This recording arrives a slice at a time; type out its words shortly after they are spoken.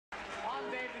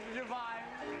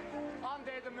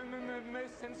the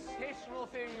most sensational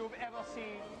thing you've ever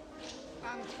seen?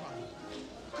 Antoine,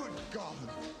 good God.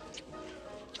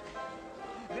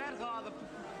 That rather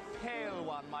pale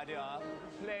one, my dear,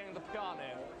 playing the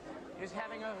piano, is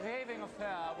having a raving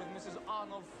affair with Mrs.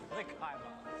 Arnold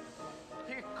Frickheimer.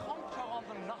 He conked her on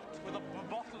the nut with a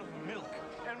bottle of milk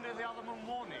only the other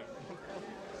morning.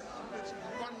 It's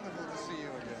wonderful to see you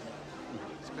again.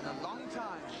 It's been a long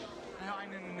time. I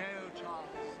know, Charles.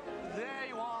 There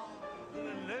you are,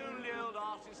 the lonely old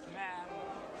artist man,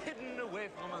 hidden away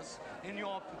from us in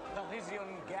your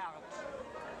Parisian garret.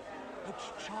 But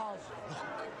Charles, look.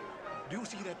 Do you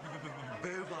see that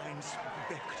bovine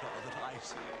spectre that I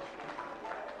see?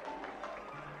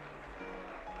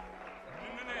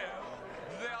 No.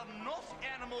 They are not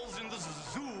animals in the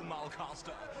zoo,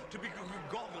 Malcaster, to be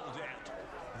goggled at.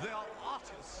 They are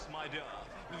artists, my dear.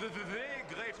 The very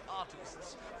great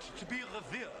artists, to be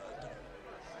revered.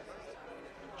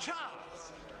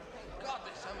 Charles! God,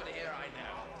 there's somebody here I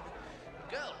know.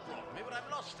 The girl brought me, but I've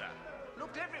lost her.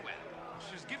 Looked everywhere.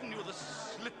 She's given you the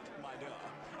slip, my dear.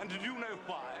 And do you know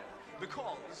why?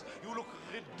 Because you look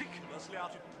ridiculously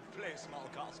out of place,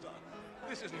 Malcaster.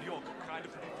 This isn't your kind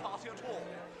of party at all.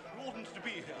 You oughtn't to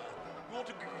be here. You ought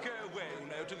to go away, you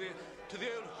know, to the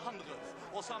old 100th,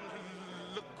 or some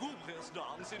lugubrious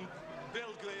dance in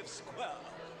Belgrave Square.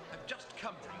 I've just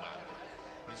come from one.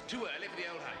 It's too early for the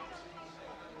old hangs.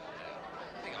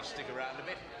 I think I'll stick around a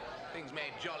bit. Things may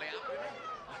jolly up, you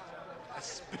know. I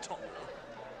spit on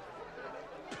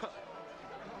you.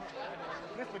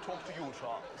 Let me talk to you,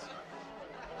 Charles.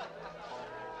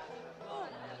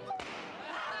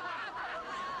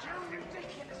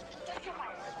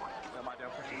 No, my dear,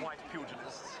 white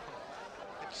pugilists.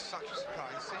 It's such a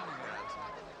surprise seeing you here,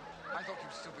 Antoine. I thought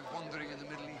you'd still be wandering in the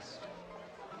Middle East.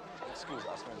 Excuse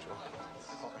us, won't you?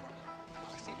 Sorry.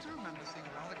 I seem to remember seeing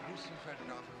a rather gruesome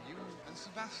photograph of you and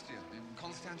Sebastian in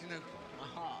Constantinople.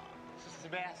 Aha,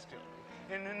 Sebastian.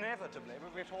 Inevitably,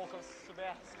 we talk of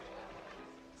Sebastian.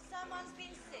 Someone's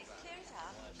been sick. Clear it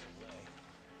up.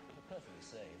 You're perfectly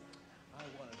safe. I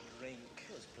want a drink.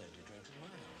 There's plenty of drinks in my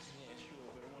house. Yeah,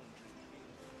 sure, but I want a drink.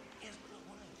 Yes, but not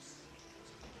one else.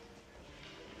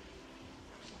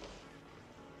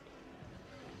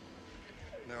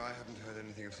 No, I haven't heard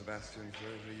anything of Sebastian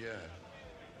for over a year.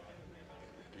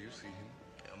 Do you see him?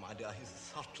 Oh, my dear, he's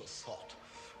such a sot.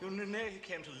 You know, he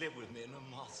came to live with me in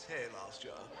Marseille last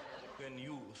year, when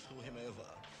you threw him over.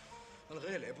 And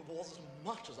really, it was as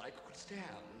much as I could stand.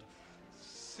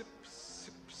 Sip,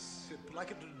 sip, sip,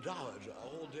 like a dowager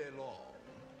all day long.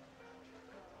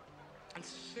 And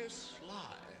so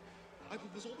sly. I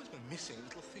was always missing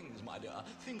little things, my dear.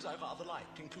 Things I rather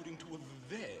liked, including two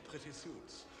very pretty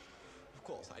suits. Of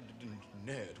course, I didn't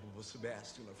know it was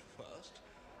Sebastian at first.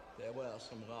 There were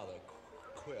some rather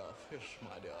queer fish,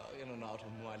 my dear, in and out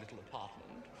of my little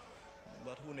apartment.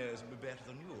 But who knows better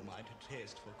than you my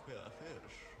taste for queer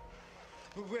fish?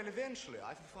 Well, eventually,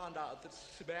 I found out that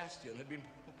Sebastian had been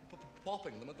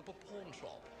popping them at the pawn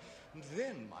shop. And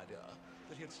then, my dear,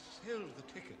 that he had sold the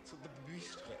tickets at the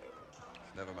bistro.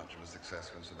 Never much of a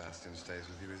success when Sebastian stays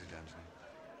with you, is it, Anthony?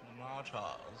 Now,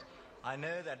 Charles, I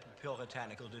know that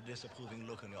puritanical, disapproving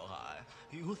look in your eye.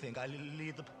 You think I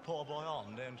lead the poor boy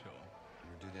on, don't you?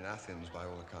 You did in Athens, by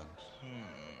all accounts.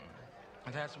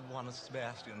 And that's one of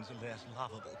Sebastian's less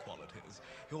lovable qualities.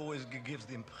 He always gives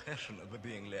the impression of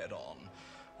being led on,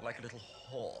 like a little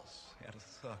horse at a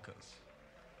circus.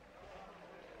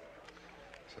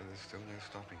 So there's still no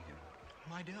stopping him.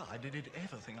 My dear, I did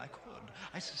everything I could.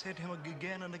 I said to him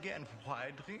again and again,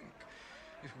 why drink?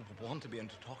 If you want to be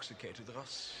intoxicated, there are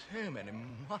so many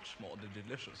much more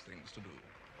delicious things to do.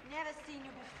 Never seen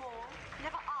you before.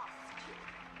 Never asked you.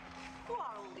 Who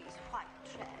are all these white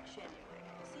trash, anyway?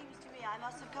 Seems to me I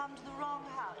must have come to the wrong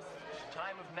house. It's a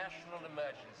time of national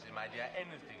emergency, my dear.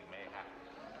 Anything may happen.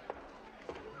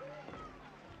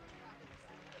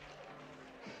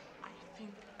 I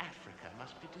think Africa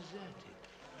must be deserted.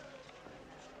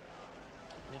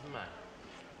 Never mind.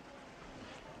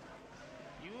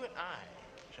 You and I,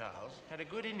 Charles, had a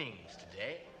good innings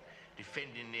today,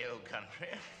 defending the old country.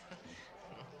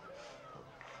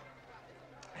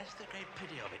 That's the great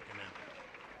pity of it, you know.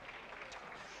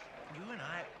 You and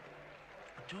I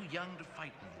are too young to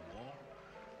fight in the war.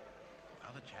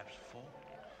 Other chaps fought.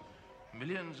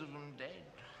 Millions of them dead.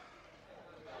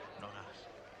 Not us.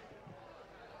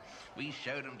 We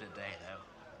showed them today, though.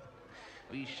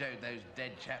 We showed those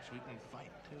dead chaps we can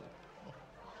fight, too.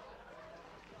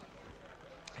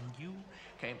 And you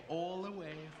came all the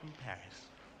way from Paris.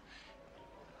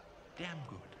 Damn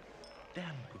good.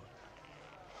 Damn good.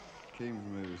 Came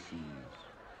from overseas.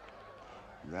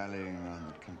 rallying around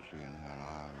the country in her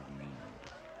hour of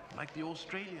need. Like the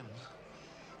Australians.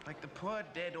 Like the poor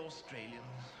dead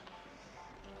Australians.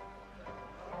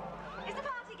 Is the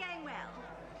party going well?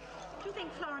 Do you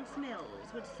think Florence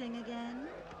Mills would sing again?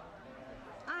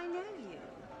 I know you.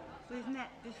 We've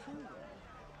met before.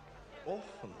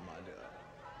 Often, my dear.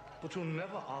 But you'll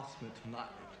never ask me tonight.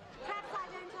 Perhaps I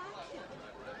don't like you.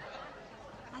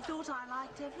 I thought I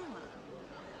liked everyone.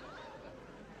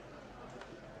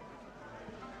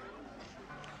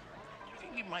 Do you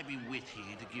think it might be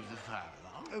witty to give the fire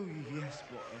alarm? Oh, yes,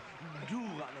 boy. Do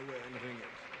run away and ring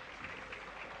it.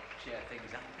 Cheer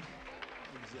things up.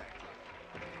 Exactly.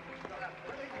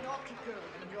 You're a big naughty girl,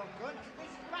 and you're going to be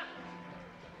smacked.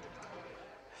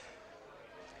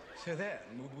 So then,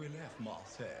 we left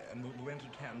Marseille and we went to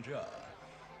Tangier.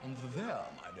 And there,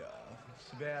 my dear,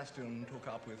 Sebastian took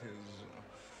up with his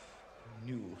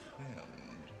new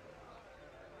friend.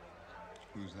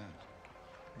 Who's that?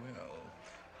 Well,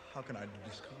 how can I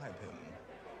describe him?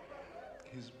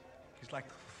 He's like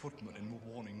the footman in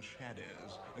Warning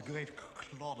Shadows, a great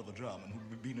clod of a German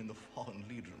who'd been in the Foreign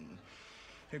Legion.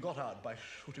 He got out by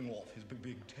shooting off his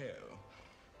big toe,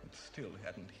 but still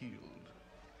hadn't healed.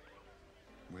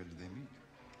 Where did they meet?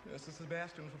 Yes,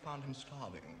 Sebastian found him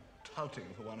starving, touting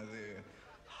for one of the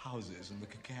houses in the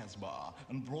Casbah,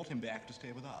 and brought him back to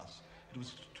stay with us. It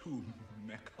was too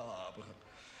macabre.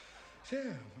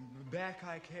 So, back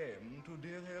I came to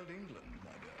dear old England,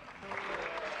 my dear.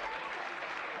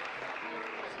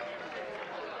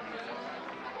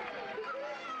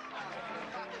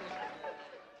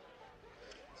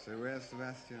 So where's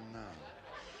Sebastian now?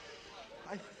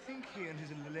 I think he and his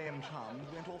lame chum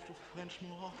went off to French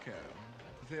Morocco.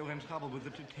 They were in trouble with the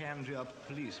Tangier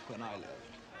police when I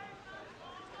left.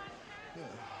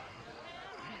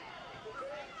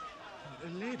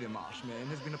 Lady Marshmain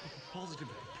has been a positive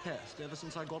pest ever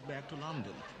since I got back to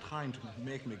London, trying to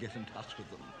make me get in touch with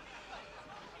them.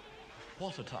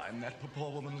 What a time that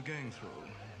poor woman's going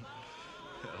through.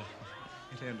 Well,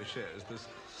 it only shows there's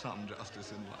some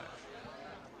justice in life.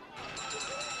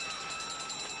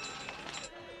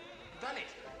 Done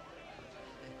it.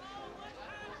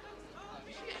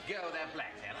 You see that girl, that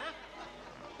black fella?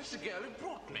 That's the girl who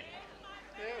brought me.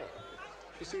 Yeah.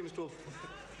 She seems to have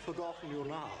forgotten you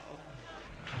now.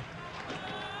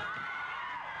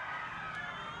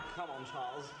 Come on,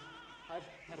 Charles. I've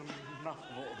had enough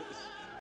of all this.